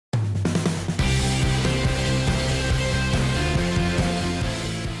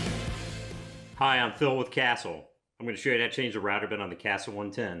Hi, I'm Phil with Castle. I'm going to show you how to change the router bit on the Castle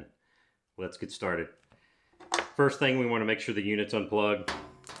 110. Let's get started. First thing, we want to make sure the unit's unplugged.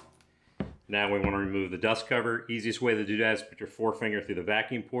 Now we want to remove the dust cover. Easiest way to do that is put your forefinger through the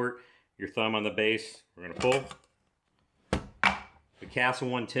vacuum port, your thumb on the base. We're going to pull. The Castle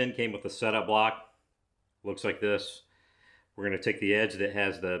 110 came with a setup block. Looks like this. We're going to take the edge that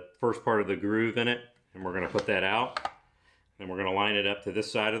has the first part of the groove in it, and we're going to put that out. And we're going to line it up to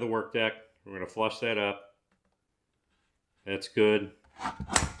this side of the work deck. We're going to flush that up. That's good.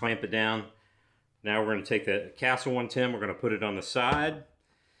 Clamp it down. Now we're going to take the Castle 110, we're going to put it on the side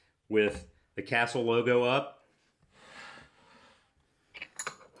with the Castle logo up.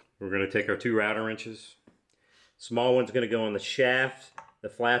 We're going to take our 2 router wrenches. Small one's going to go on the shaft, the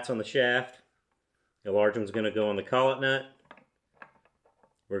flats on the shaft. The large one's going to go on the collet nut.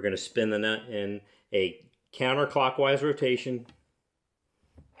 We're going to spin the nut in a counterclockwise rotation.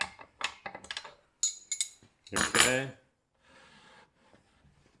 Okay.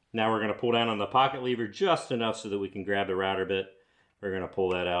 Now we're going to pull down on the pocket lever just enough so that we can grab the router bit. We're going to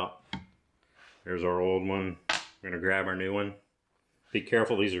pull that out. There's our old one. We're going to grab our new one. Be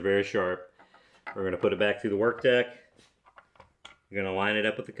careful, these are very sharp. We're going to put it back through the work deck. We're going to line it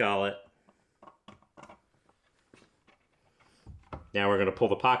up with the collet. Now we're going to pull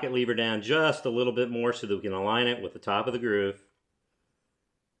the pocket lever down just a little bit more so that we can align it with the top of the groove.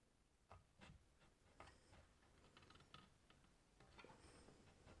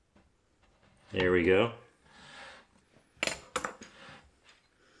 There we go. We're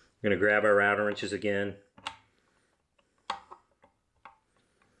going to grab our router wrenches again.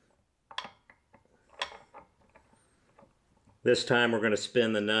 This time we're going to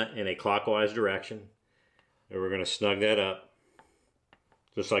spin the nut in a clockwise direction. And we're going to snug that up.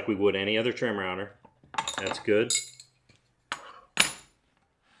 Just like we would any other trim router. That's good.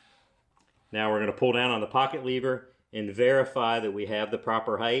 Now we're going to pull down on the pocket lever and verify that we have the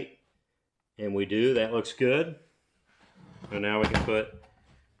proper height. And we do. That looks good. So now we can put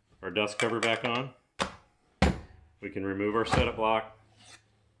our dust cover back on. We can remove our setup block.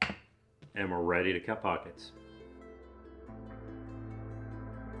 And we're ready to cut pockets.